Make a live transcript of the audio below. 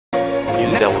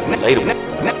music that was relatable.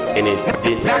 And it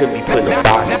couldn't be put in a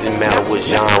box. It didn't matter what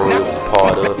genre it was a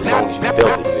part of, as long as you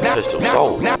felt it and it touched your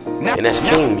soul. And that's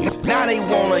king music. Now they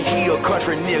wanna hear a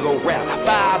country nigga rap.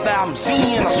 5 albums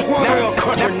in, I swear a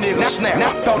country nigga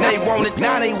snap. Thought they wanted,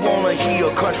 now they wanna hear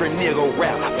a country nigga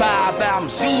rap. 5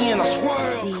 albums in, I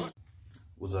swear.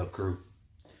 What's up, crew?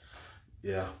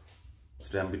 Yeah,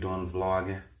 today I'm gonna be doing the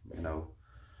vlogging. You know,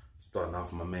 starting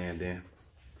off with my man then.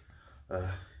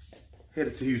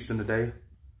 Headed to Houston today.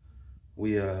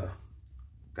 We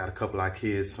got a couple of our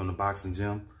kids from the boxing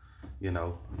gym. You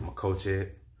know, I'm a coach at.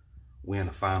 We in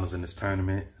the finals in this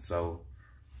tournament. So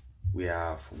we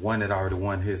have one that already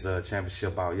won his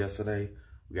championship out yesterday.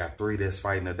 We got 3 that's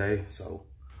fighting today. So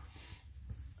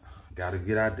gotta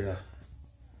get out there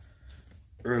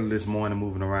early this morning,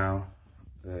 moving around.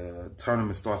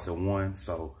 Tournament starts at 1,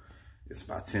 so it's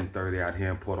about 10:30 out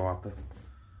here in Port Arthur.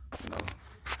 You know,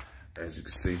 as you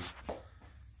can see,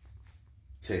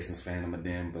 Texans fan of my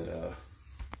den, but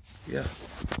yeah,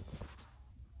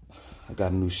 I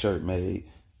got a new shirt made.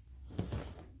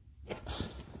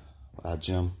 Our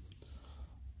gym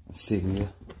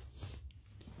insignia,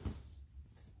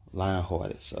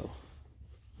 Lionhearted. So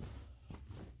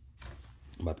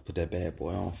I'm about to put that bad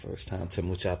boy on first time. Tell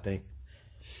me what y'all think.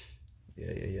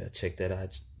 Yeah. Check that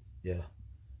out. Yeah,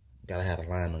 gotta have a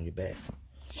line on your back.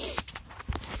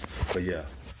 But yeah,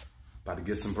 about to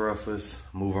get some breakfast,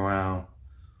 move around.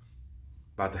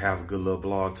 About to have a good little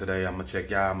vlog today. I'm gonna check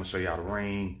y'all. I'm gonna show y'all the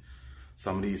ring,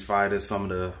 some of these fighters, some of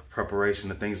the preparation,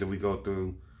 the things that we go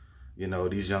through. You know,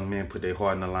 these young men put their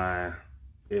heart in the line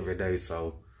every day.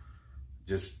 So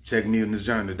just check me in this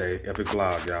journey today. Epic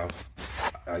vlog, y'all.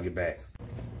 I'll get back.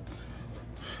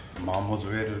 I'm almost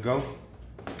ready to go.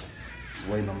 Just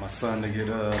waiting on my son to get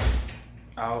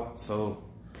out. So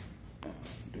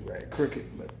do rag cricket,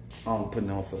 but I'm putting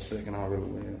it on for a second. I really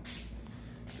will.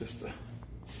 Just to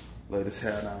lay this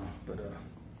hair down. But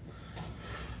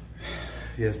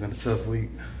yeah, it's been a tough week.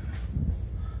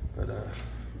 But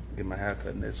get my hair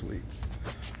cut next week.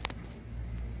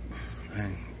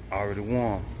 And already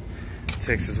warm.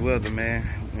 Texas weather, man.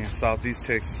 We in Southeast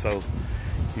Texas, so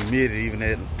humidity, even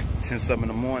at 10-something in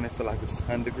the morning, feel like it's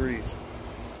 100 degrees.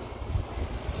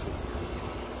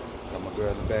 Got my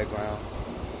girl in the background.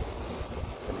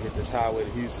 Gonna hit this highway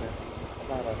to Houston.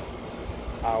 About an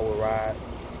hour ride.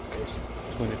 It's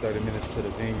 20-30 minutes to the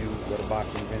venue where the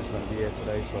boxing event's gonna be at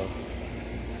today. So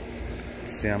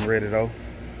see, I'm ready though.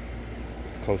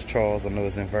 Coach Charles, I know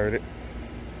it's inverted.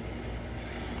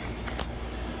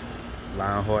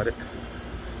 Lionhearted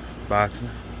boxing,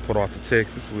 Port Arthur,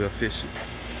 Texas. We official.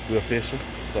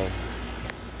 So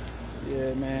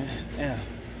yeah, man. Damn,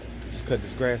 just cut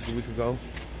this grass a week ago.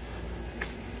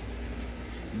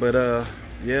 But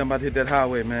yeah, I'm about to hit that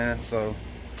highway, man. So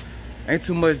ain't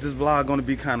too much. This vlog gonna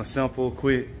be kind of simple,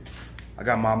 quick. I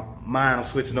got my mind on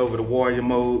switching over to warrior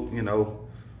mode. You know,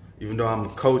 even though I'm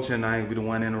coaching, I ain't be the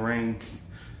one in the ring.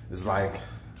 It's like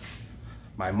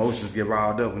my emotions get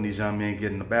riled up when these young men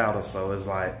get in the battle. So it's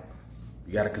like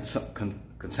you gotta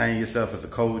contain yourself as a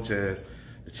coach, as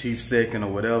the chief second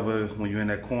or whatever. When you're in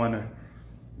that corner,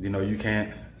 you know you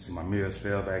can't see my mirrors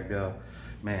fell back there.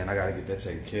 Man, I gotta get that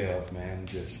taken care of, man.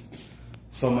 Just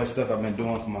so much stuff I've been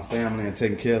doing for my family and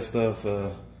taking care of stuff.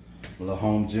 A little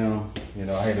home gym, you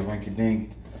know, I had a rinky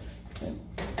dink and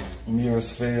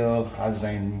mirrors fell. I just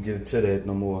ain't even get to that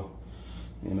no more.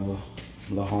 You know, a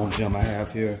little home gym I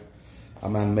have here.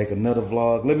 I'm gonna make another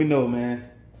vlog. Let me know, man.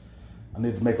 I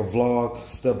need to make a vlog,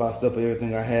 step by step of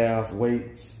everything I have,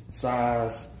 weights,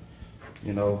 size,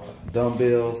 you know,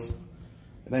 dumbbells.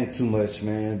 It ain't too much,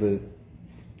 man, but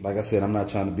like I said, I'm not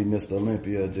trying to be Mr.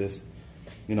 Olympia, just,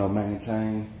 you know,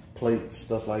 maintain plates,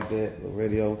 stuff like that, the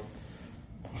radio,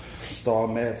 star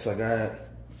mats I got,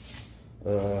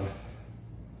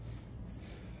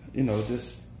 you know,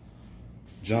 just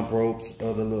jump ropes,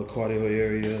 other little cardio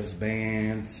areas,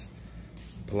 bands,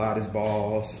 Pilates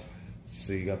balls.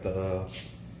 See, you got the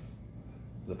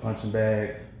punching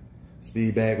bag,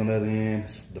 speed bag on the other end,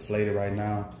 it's deflated right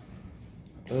now.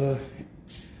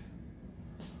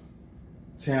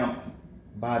 Champ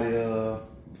body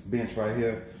bench right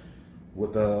here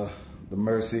with the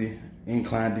Mercy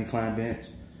incline decline bench.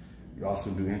 You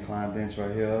also do incline bench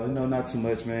right here. You know, not too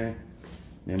much, man.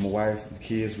 Me and my wife, the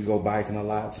kids, we go biking a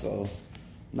lot, so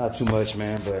not too much,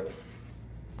 man, but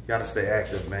gotta stay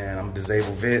active, man. I'm a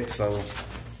disabled vet, so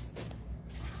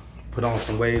put on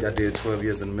some weight. I did 12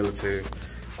 years in the military.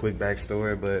 Quick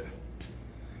backstory, but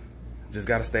just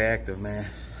gotta stay active, man.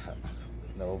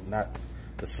 No, not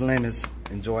the slimmest,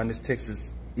 enjoying this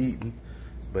Texas eating,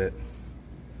 but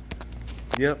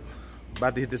yep,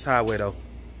 about to hit this highway though.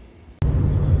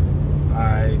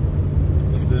 Alright,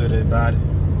 good, everybody?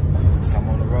 So I'm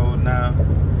on the road now.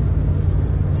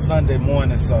 Sunday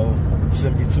morning, so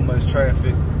shouldn't be too much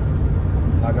traffic.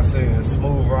 Like I said,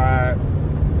 smooth ride,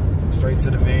 straight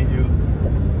to the venue.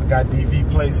 I got DV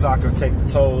plates so I can take the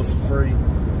tolls for free.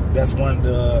 That's one of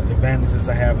the advantages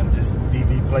of having just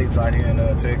DV plates out here in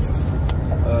Texas.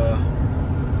 As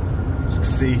you can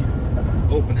see,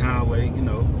 open highway, you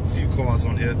know, a few cars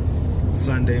on here.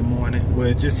 Sunday morning, well,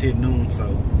 it just hit noon,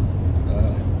 so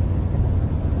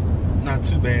not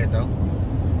too bad though,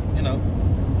 you know,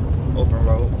 open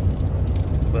road.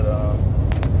 But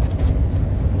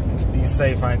be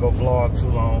safe. I ain't gonna vlog too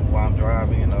long while I'm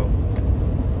driving, you know.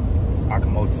 I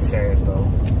can multitask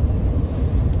though.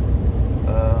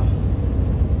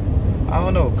 I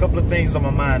don't know, a couple of things on my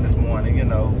mind this morning, you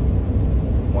know,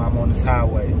 while I'm on this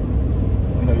highway.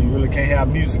 You know, you really can't have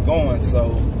music going,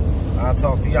 so I'll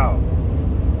talk to y'all.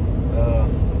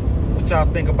 What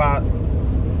y'all think about,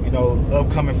 you know,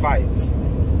 upcoming fights?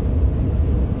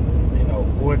 You know,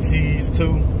 Ortiz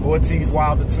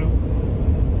Wilder 2.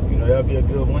 You know, that'll be a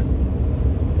good one.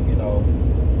 You know,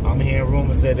 I'm hearing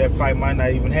rumors that that fight might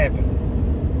not even happen.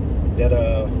 That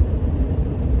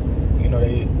you know,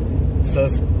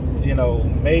 you know,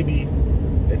 maybe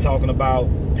they're talking about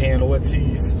paying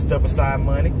Ortiz step aside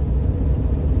money.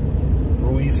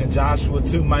 Ruiz and Joshua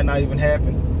 2 might not even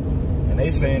happen. And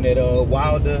they saying that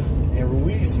Wilder and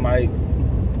Ruiz might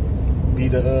be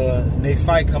the next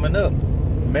fight coming up.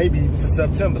 Maybe even for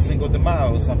September, Cinco de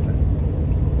Mayo or something.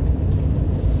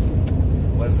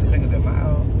 Was it Cinco de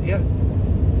Mayo? Yeah.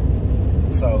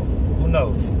 So, who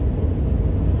knows?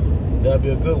 That'll be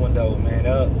a good one though, man.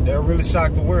 They'll really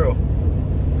shock the world.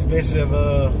 Especially if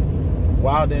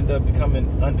Wilder end up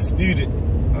becoming undisputed.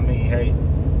 I mean, hey,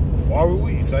 or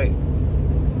Ruiz, hey.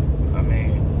 I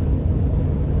mean,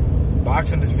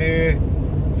 boxing is very,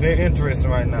 very interesting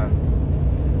right now.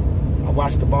 I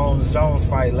watched the Bones Jones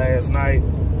fight last night.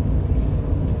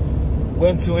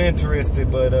 Wasn't too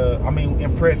interested, but I mean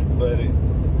impressed. But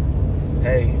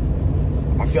hey,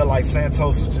 I feel like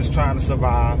Santos is just trying to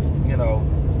survive. You know,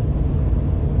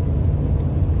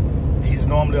 he's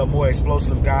normally a more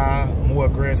explosive guy, more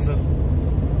aggressive.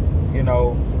 You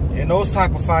know, in those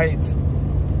type of fights.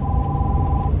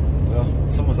 Well,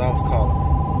 someone's always calling.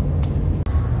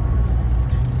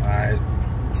 Alright,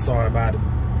 sorry about it.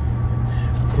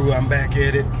 Crew, I'm back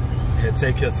at it. Had to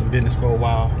take care of some business for a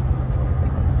while.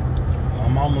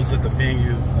 I'm almost at the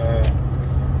venue.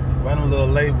 Running a little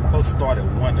late. We're supposed to start at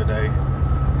 1 today.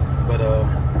 But,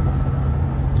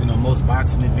 you know, most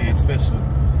boxing events, especially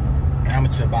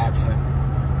amateur boxing,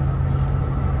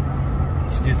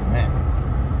 excuse me, man,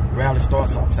 rarely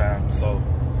starts on time. So,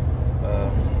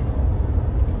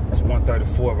 it's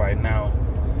 1:34 right now.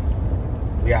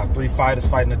 We have 3 fighters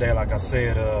fighting today. Like I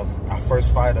said, our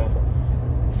first fighter,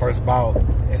 first bout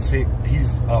at 6.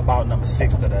 He's bout number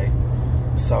 6 today.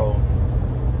 So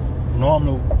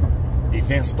normally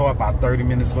events start about 30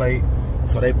 minutes late.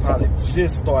 So they probably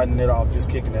just starting it off, just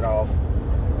kicking it off.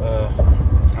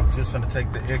 I'm just gonna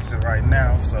take the exit right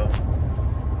now. So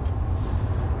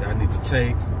that I need to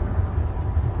take.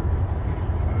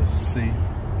 As you see.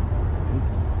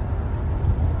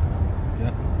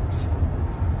 Yep. So,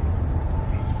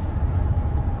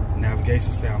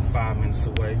 navigation say I'm 5 minutes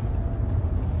away.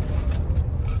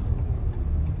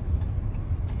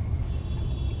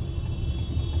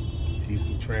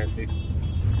 Houston traffic.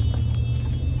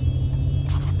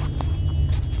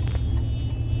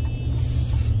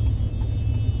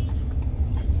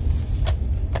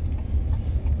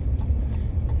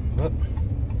 Up.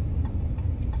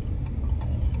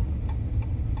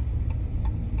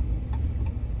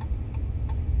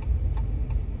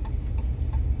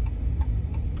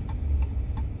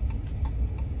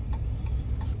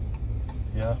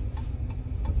 Yeah.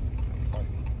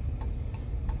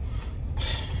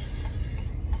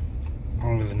 I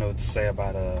don't really know what to say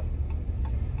about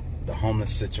the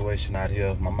homeless situation out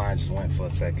here. My mind just went for a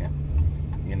second.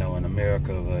 You know, in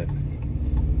America, but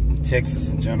in Texas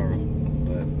in general.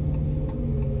 But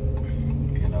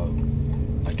you know,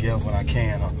 I give when I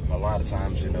can. A lot of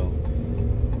times, you know,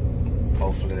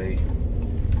 hopefully they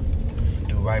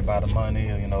do right by the money,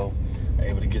 or, you know,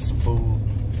 able to get some food,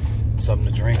 something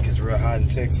to drink. It's real hot in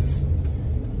Texas.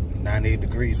 98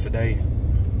 degrees today.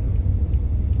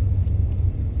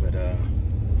 But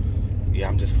yeah,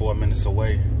 I'm just 4 minutes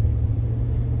away.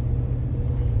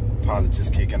 Probably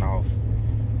just kicking off.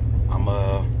 I'm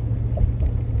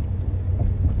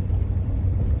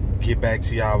get back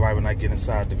to y'all right when I get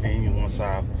inside the venue. Once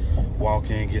I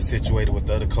walk in, get situated with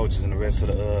the other coaches and the rest of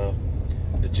the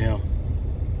gym.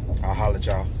 I'll holler at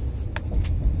y'all.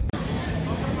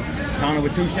 Counter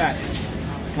with 2 shots.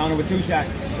 Counter with 2 shots.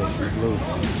 So blue.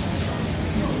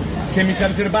 Timmy,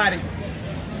 shove it to the body.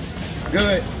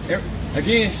 Good.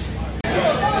 Again.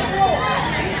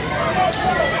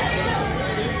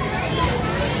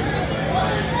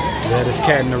 Yeah, this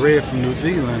cat in the red from New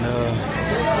Zealand.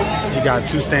 He got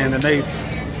 2 standing 8s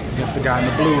against the guy in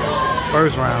the blue.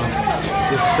 First round.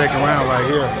 This is the second round right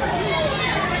here.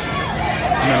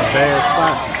 I'm in a bad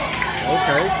spot.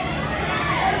 Okay.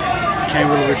 Can't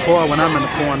really record when I'm in the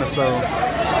corner, so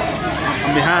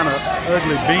I'm behind an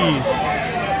ugly beam.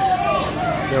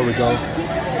 There we go.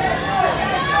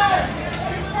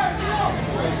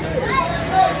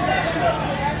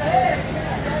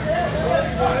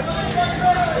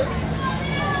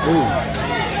 Ooh,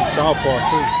 southpaw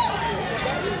too.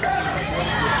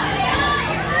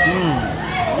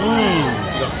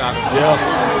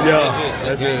 Yeah,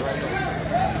 that's it.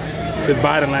 His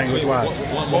body language, watch.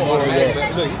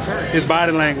 His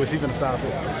body language, he's gonna stop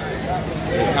it.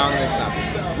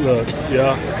 Look,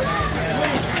 yeah.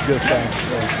 Good stuff.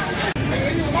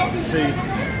 See,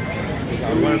 we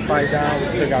got 1 fight down, we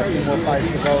still got 2 more fights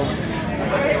to go.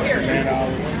 Man, I'll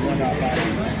run out fight.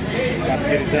 Got to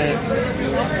get it done.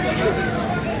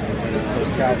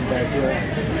 Coach Calvin back here.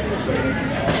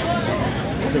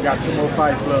 Still got 2 more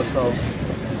fights left, so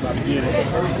about to get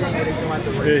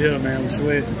it. Still here, man. We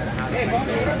sweating.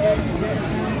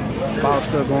 Ball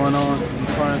still going on in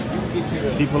front.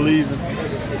 People leaving.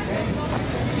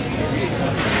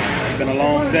 It's been a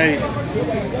long day.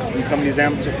 When you come to these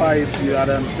amateur fights, you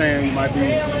gotta understand you might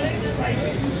be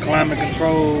climate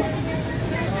control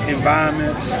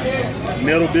environments,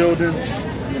 metal buildings,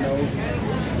 you know,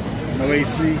 no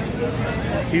AC.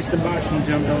 Houston Boxing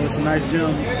Gym though, it's a nice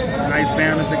gym. Nice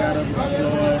banners they got up on the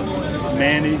floor.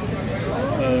 Manny,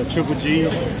 Triple G, you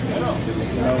know.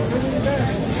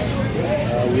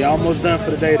 We almost done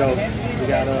for the day though. We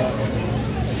got,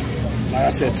 like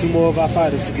I said, 2 more of our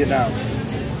fighters to get down.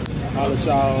 I'll let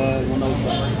y'all when those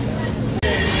fight.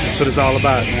 That's what it's all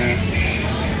about, man.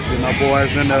 Getting our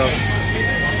boys in there.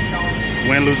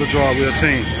 Win, lose, or draw, we're a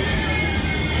team.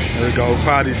 There we go.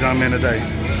 Proud of these young men today.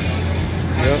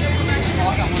 Yep.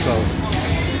 So,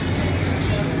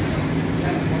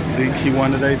 he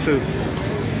won today too.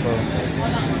 So,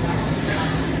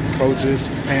 coaches,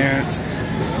 parents,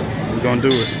 we're gonna do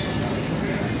it.